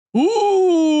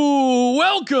Ooh,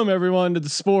 welcome everyone to the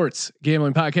Sports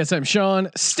Gambling Podcast. I'm Sean,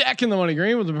 stacking the money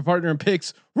green with my partner in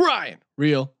picks, Ryan,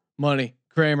 Real Money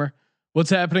Kramer. What's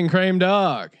happening, Kramer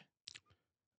dog?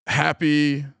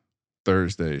 Happy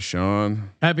Thursday,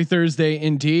 Sean. Happy Thursday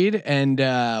indeed, and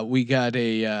we got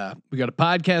a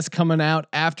podcast coming out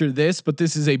after this, but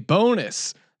this is a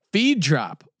bonus feed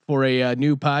drop for a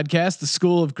new podcast, The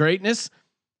School of Greatness,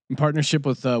 in partnership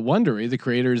with Wondery, the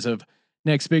creators of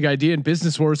Next Big Idea and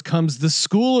Business Wars. Comes the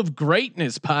School of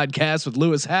Greatness podcast with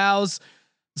Lewis Howes.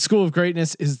 The School of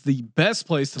Greatness is the best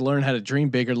place to learn how to dream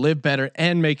bigger, live better,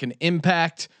 and make an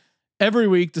impact. Every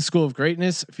week, the School of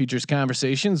Greatness features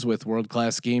conversations with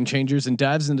world-class game changers and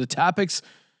dives into topics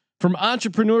from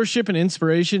entrepreneurship and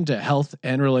inspiration to health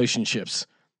and relationships.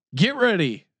 Get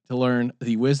ready to learn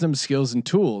the wisdom, skills, and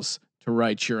tools to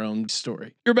write your own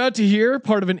story. You're about to hear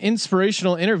part of an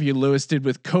inspirational interview Lewis did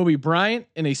with Kobe Bryant.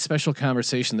 In a special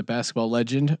conversation, the basketball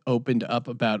legend opened up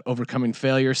about overcoming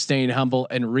failure, staying humble,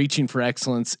 and reaching for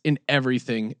excellence in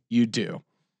everything you do.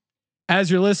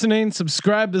 As you're listening,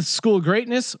 subscribe to the School of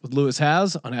Greatness with Lewis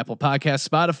Howes on Apple Podcasts,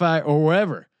 Spotify, or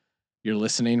wherever you're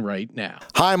listening right now.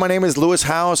 Hi, my name is Lewis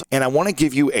Howes, and I want to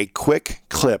give you a quick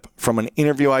clip from an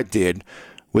interview I did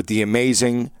with the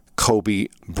amazing Kobe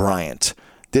Bryant.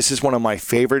 This is one of my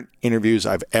favorite interviews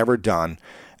I've ever done,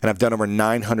 and I've done over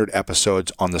 900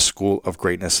 episodes on the School of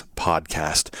Greatness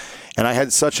podcast. And I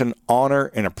had such an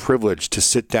honor and a privilege to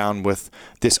sit down with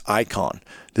this icon,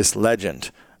 this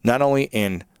legend, not only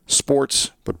in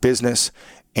sports, but business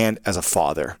and as a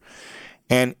father.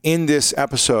 And in this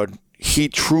episode, he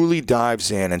truly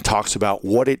dives in and talks about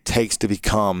what it takes to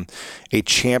become a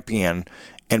champion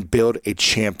and build a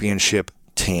championship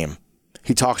team.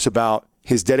 He talks about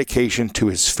his dedication to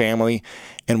his family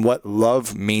and what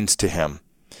love means to him.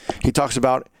 He talks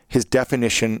about his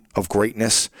definition of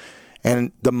greatness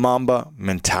and the Mamba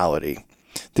mentality.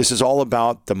 This is all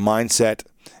about the mindset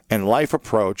and life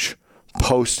approach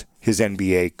post his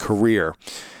NBA career.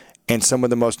 And some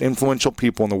of the most influential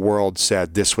people in the world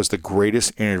said this was the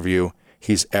greatest interview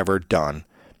he's ever done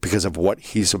because of what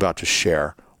he's about to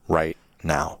share right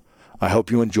now. I hope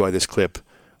you enjoy this clip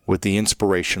with the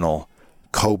inspirational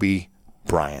Kobe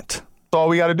Bryant. That's all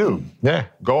we got to do. Yeah.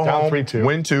 Go Down home, 3-2.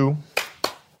 win 2.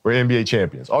 We're NBA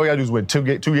champions. All we got to do is win two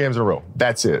games in a row.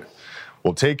 That's it.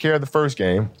 We'll take care of the first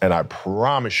game, and I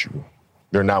promise you,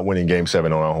 they're not winning Game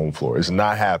 7 on our home floor. It's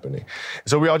not happening.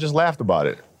 So we all just laughed about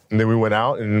it. And then we went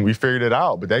out and we figured it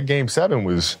out. But that Game 7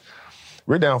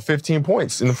 we're down 15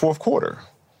 points in the fourth quarter,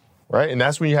 right? And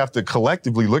that's when you have to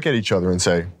collectively look at each other and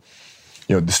say,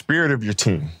 the spirit of your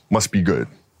team must be good.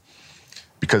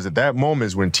 Because at that moment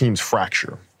is when teams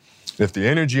fracture. If the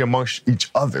energy amongst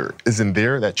each other isn't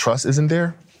there, that trust isn't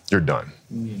there, you're done.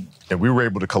 And we were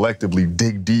able to collectively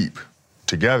dig deep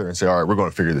together and say, all right, we're going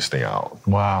to figure this thing out.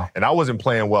 Wow. And I wasn't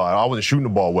playing well. I wasn't shooting the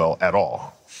ball well at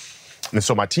all. And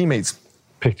so my teammates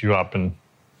Picked you up and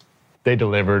they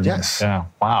delivered. Yes. Yeah.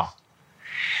 Wow.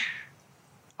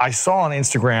 I saw on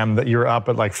Instagram that you're up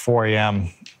at like 4 a.m.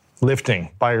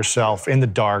 lifting by yourself in the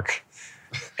dark.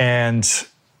 And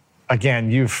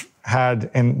again, you've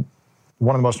had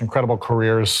one of the most incredible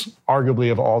careers,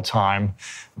 arguably of all time,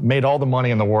 made all the money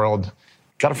in the world,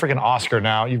 got a freaking Oscar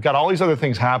now. You've got all these other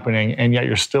things happening, and yet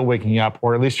you're still waking up,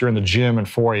 or at least you're in the gym at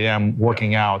 4 a.m.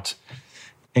 working out,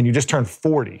 and you just turned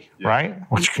 40, right?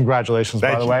 Which, congratulations,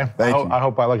 by the way. I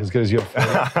hope I look as good as you.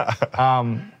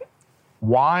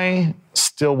 Why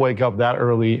still wake up that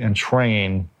early and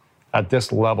train at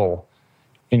this level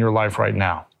in your life right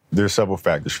now? There's several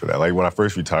factors for that. Like when I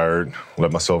first retired,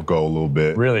 let myself go a little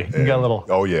bit. Really? You got a little...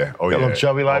 Oh, yeah. A little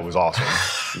chubby life? Oh, it was awesome.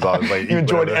 Like, you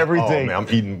enjoyed everything. Oh, man, I'm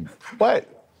eating... What?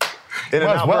 In and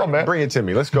Might as out, well, man. Bring it to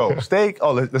me. Let's go. Steak?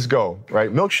 Oh, let's go.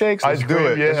 Right? Milkshakes? Let's do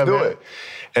it. Yeah, let's do man. it.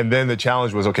 And then the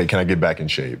challenge was, okay, can I get back in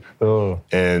shape? Oh.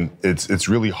 And it's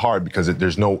really hard because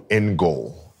there's no end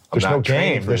goal. There's no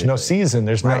game. There's no season.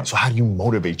 There's right. no... So how do you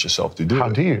motivate yourself to do it? How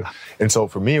do you? And so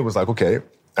for me, it was like, okay,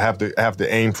 I have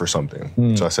to aim for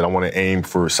something. So I said, I want to aim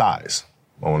for size.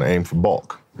 I want to aim for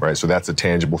bulk, right? So that's a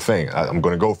tangible thing. I'm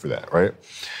going to go for that, right?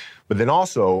 But then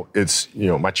also, it's,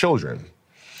 my children.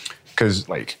 Because,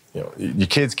 your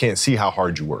kids can't see how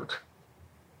hard you work.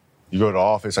 You go to the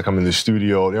office, I come in the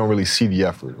studio, they don't really see the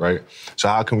effort, right? So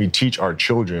how can we teach our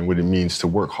children what it means to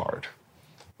work hard?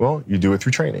 Well, you do it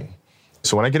through training.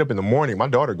 So when I get up in the morning, my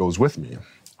daughter goes with me.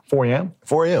 4 a.m.?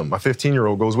 4 a.m. My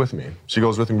 15-year-old goes with me. She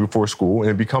goes with me before school,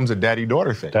 and it becomes a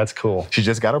daddy-daughter thing. That's cool. She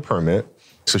just got her permit,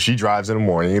 so she drives in the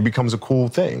morning. It becomes a cool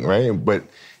thing, right? But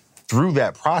through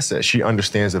that process, she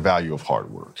understands the value of hard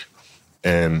work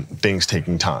and things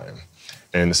taking time.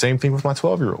 And the same thing with my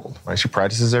 12-year-old, right? She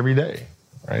practices every day,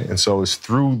 right? And so it's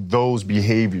through those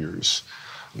behaviors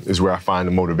is where I find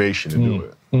the motivation to do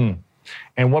it.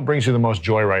 And what brings you the most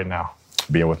joy right now?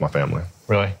 Being with my family.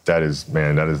 Really? That is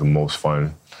the most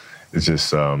fun. It's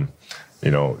just,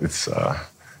 it's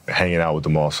hanging out with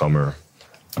them all summer,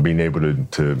 being able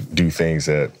to do things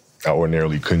that I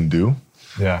ordinarily couldn't do.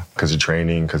 Yeah. Because of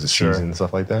training, because of season and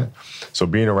stuff like that. So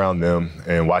being around them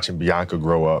and watching Bianca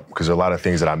grow up, because there are a lot of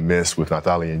things that I missed with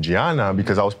Natalia and Gianna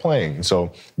because I was playing. And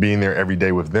so being there every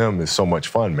day with them is so much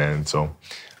fun, man. So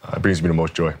it brings me the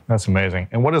most joy. That's amazing.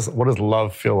 And what does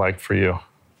love feel like for you?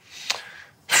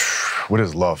 What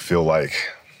does love feel like?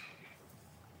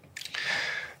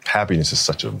 Happiness is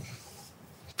such a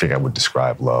thing. I would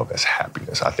describe love as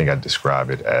happiness. I think I describe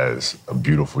it as a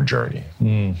beautiful journey.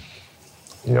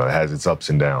 You know, it has its ups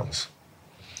and downs,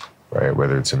 right?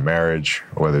 Whether it's in marriage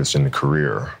or whether it's in the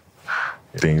career,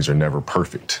 things are never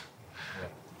perfect.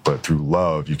 But through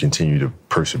love, you continue to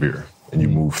persevere and you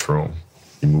move through them.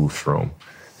 You move through them.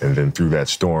 And then through that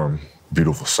storm,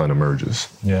 beautiful sun emerges.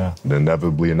 Yeah. And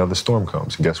inevitably another storm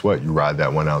comes. And guess what? You ride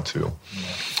that one out too.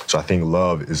 Yeah. So I think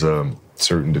love is a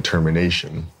certain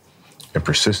determination and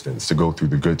persistence to go through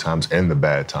the good times and the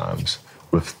bad times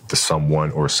with the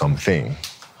someone or something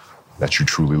that you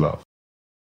truly love.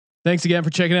 Thanks again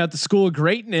for checking out the School of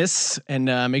Greatness, and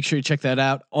make sure you check that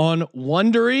out on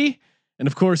Wondery. And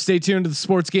of course, stay tuned to the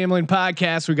Sports Gambling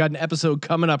Podcast. We got an episode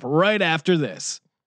coming up right after this.